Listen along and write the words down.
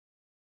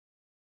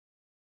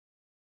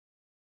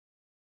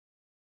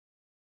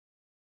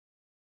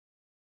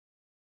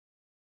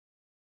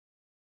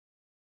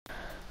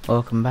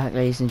Welcome back,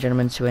 ladies and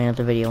gentlemen, to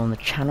another video on the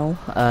channel.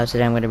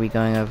 Today I'm going to be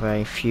going over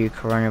a few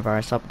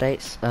coronavirus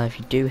updates. If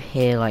you do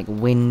hear like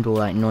wind or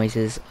like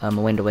noises,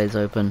 my window is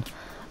open.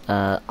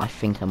 I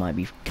think I might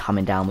be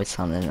coming down with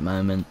something at the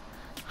moment.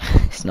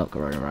 It's not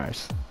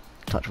coronavirus,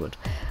 touch wood.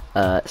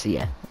 So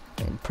yeah,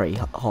 pretty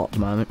hot at the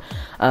moment.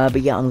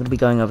 But yeah, I'm going to be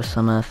going over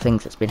some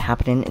things that's been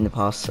happening in the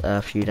past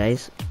few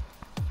days.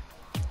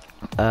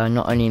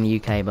 Not only in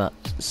the UK, but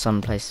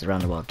some places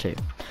around the world too.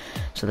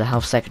 So the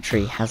Health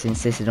Secretary has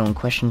insisted on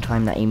Question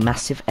Time that a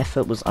massive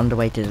effort was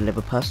underway to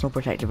deliver personal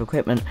protective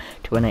equipment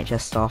to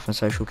NHS staff and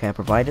social care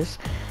providers.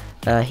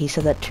 He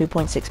said that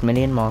 2.6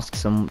 million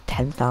masks and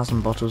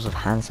 10,000 bottles of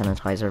hand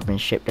sanitizer have been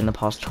shipped in the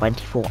past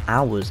 24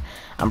 hours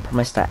and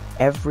promised that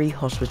every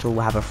hospital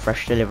will have a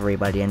fresh delivery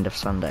by the end of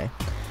Sunday.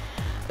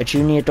 A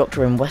junior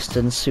doctor in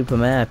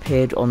Weston-super-Mare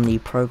appeared on the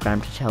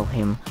programme to tell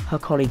him her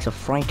colleagues are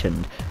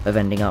frightened of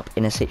ending up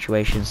in a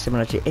situation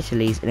similar to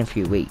Italy's in a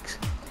few weeks.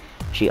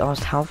 She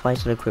asked how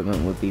vital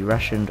equipment would be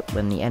rationed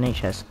when the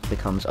NHS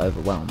becomes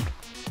overwhelmed.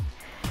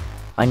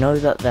 I know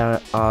that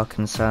there are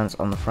concerns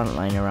on the front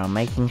line around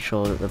making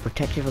sure that the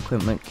protective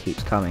equipment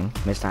keeps coming,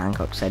 Mr.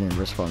 Hancock said in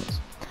response.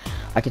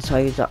 I can tell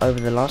you that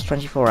over the last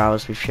 24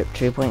 hours we've shipped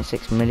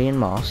 2.6 million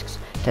masks,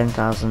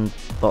 10,000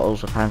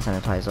 bottles of hand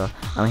sanitizer,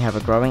 and we have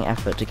a growing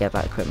effort to get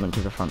that equipment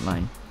to the front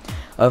line.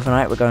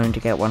 Overnight we're going to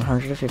get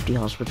 150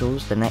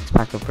 hospitals the next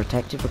pack of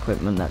protective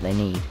equipment that they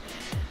need.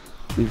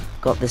 We've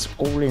got this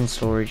all in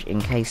storage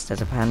in case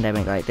there's a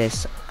pandemic like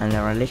this, and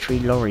there are literally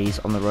lorries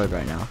on the road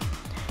right now.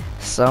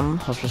 Some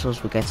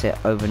hospitals will get it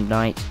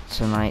overnight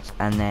tonight,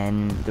 and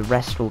then the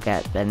rest will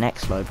get their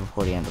next load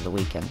before the end of the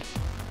weekend.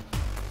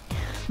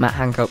 Matt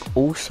Hancock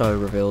also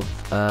revealed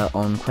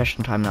on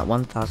Question Time that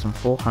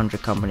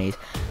 1,400 companies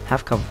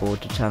have come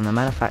forward to turn their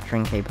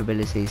manufacturing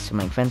capabilities to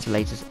make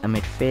ventilators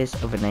amid fears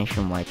of a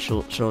nationwide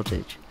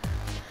shortage.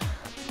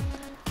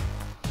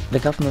 The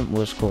government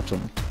was caught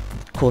on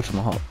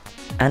the hop.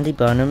 Andy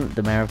Burnham,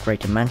 the Mayor of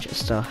Greater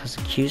Manchester, has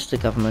accused the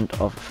government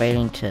of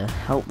failing to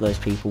help those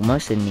people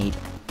most in need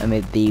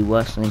amid the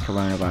worsening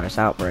coronavirus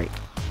outbreak.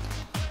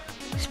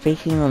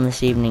 Speaking on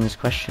this evening's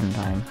Question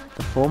Time,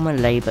 the former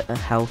Labour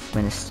Health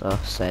Minister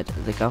said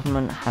the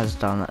government has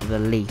done the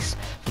least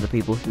for the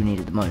people who need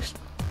it the most: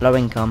 low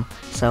income,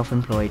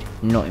 self-employed,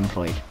 not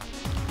employed.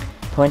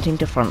 Pointing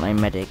to frontline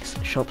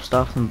medics, shop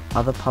staff and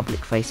other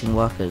public-facing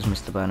workers,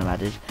 Mr. Burnham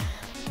added,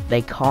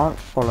 they can't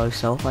follow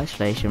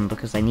self-isolation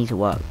because they need to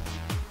work.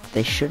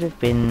 They should have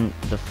been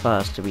the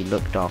first to be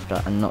looked after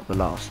and not the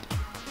last.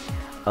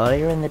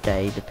 Earlier in the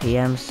day, the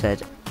PM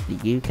said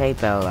the UK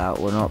bailout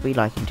will not be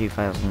like in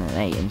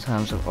 2008 in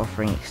terms of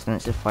offering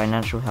extensive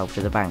financial help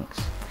to the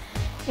banks.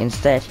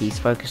 Instead, he's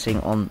focusing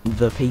on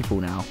the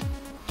people now.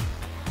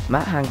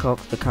 Matt Hancock,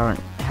 the current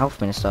health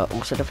minister,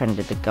 also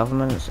defended the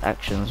government's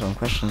actions on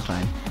Question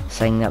Time,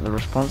 saying that the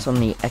response on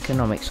the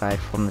economic side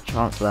from the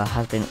Chancellor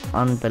has been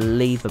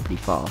unbelievably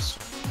fast.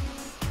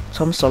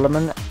 Tom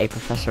Solomon, a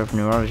professor of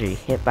neurology,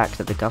 hit back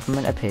that the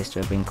government appears to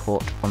have been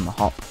caught on the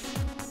hop.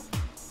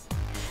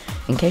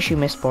 In case you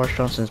missed Boris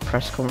Johnson's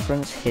press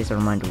conference, here's a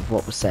reminder of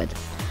what was said.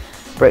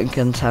 Britain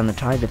can turn the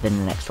tide within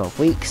the next 12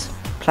 weeks,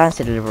 plans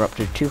to deliver up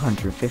to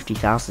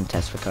 250,000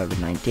 tests for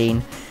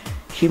COVID-19,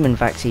 human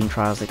vaccine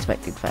trials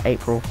expected for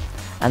April,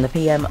 and the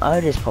PM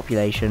urged his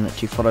population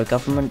to follow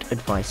government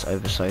advice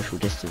over social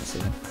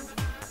distancing.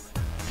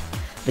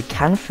 The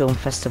Cannes Film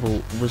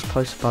Festival was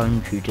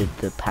postponed due to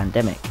the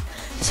pandemic.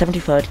 The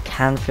 73rd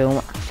Cannes Film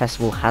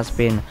Festival has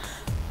been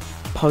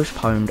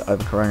postponed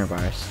over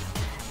coronavirus.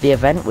 The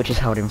event, which is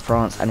held in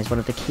France and is one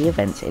of the key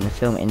events in the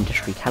film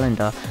industry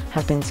calendar,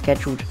 has been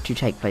scheduled to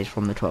take place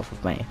from the 12th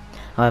of May.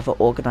 However,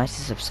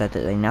 organisers have said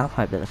that they now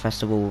hope that the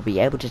festival will be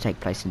able to take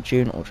place in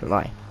June or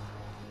July.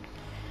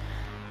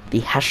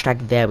 The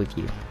hashtag There With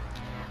You.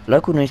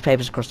 Local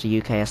newspapers across the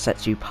UK are set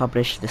to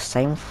publish the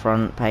same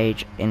front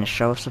page in a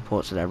show of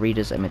support to their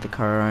readers amid the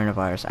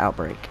coronavirus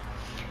outbreak.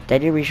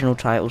 Daily regional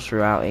titles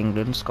throughout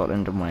England,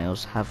 Scotland and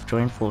Wales have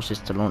joined forces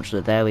to launch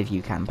the There With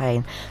You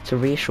campaign to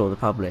reassure the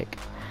public.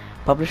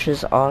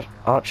 Publishers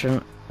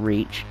Archant,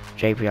 Reach,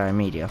 JPI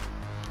Media,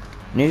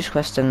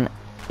 NewsQuest and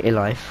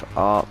eLife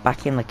are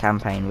backing the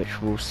campaign,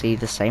 which will see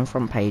the same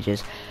front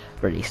pages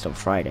released on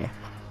Friday.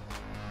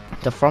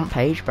 The front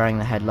page, bearing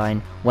the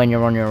headline, "When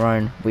You're On Your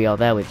Own, We Are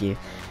There With You,"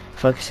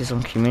 focuses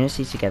on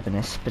community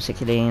togetherness,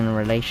 particularly in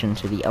relation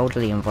to the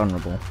elderly and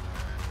vulnerable.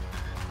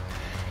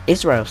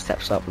 Israel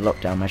steps up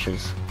lockdown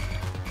measures.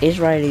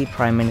 Israeli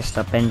Prime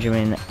Minister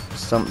Benjamin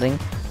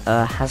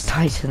has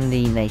tightened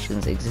the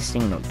nation's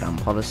existing lockdown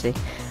policy,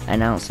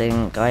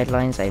 announcing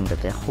guidelines aimed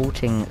at the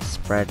halting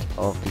spread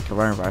of the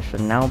coronavirus will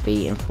now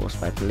be enforced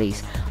by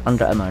police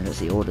under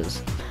emergency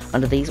orders.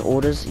 Under these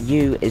orders,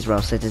 you,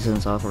 Israel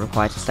citizens, are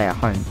required to stay at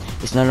home.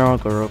 It's no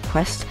longer a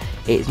request,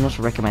 it is not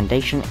a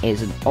recommendation, it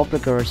is an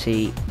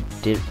obligatory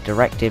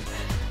directive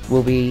that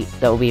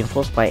will be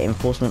enforced by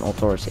enforcement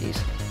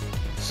authorities.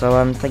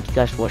 So thank you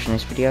guys for watching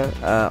this video.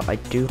 I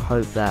do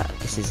hope that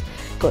this has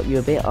got you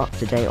a bit up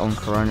to date on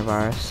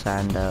coronavirus,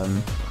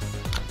 and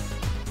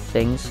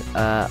things.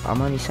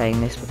 I'm only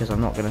saying this because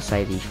I'm not going to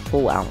say the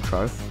full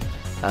outro,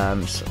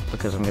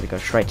 because I'm going to go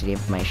straight to the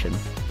information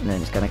and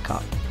then it's going to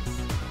cut.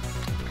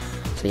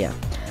 So yeah,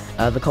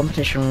 the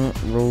competition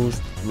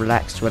rules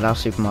relaxed to allow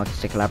supermarkets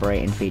to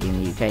collaborate in feeding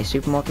the UK.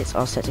 Supermarkets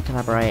are set to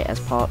collaborate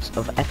as part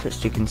of efforts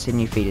to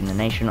continue feeding the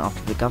nation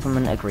after the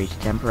government agreed to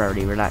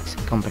temporarily relax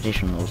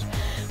competition laws.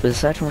 With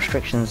certain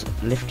restrictions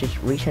lifted,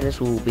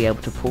 retailers will be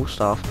able to pool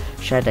staff,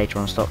 share data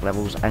on stock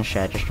levels, and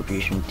share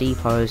distribution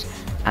depots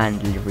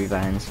and delivery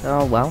vans.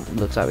 Oh well,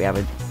 looks like we have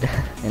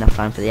enough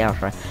time for the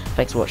outro.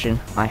 Thanks for watching.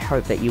 I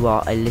hope that you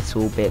are a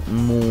little bit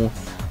more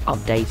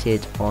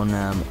updated on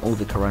all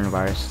the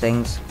coronavirus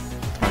things.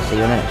 I'll see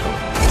you in the next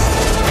one.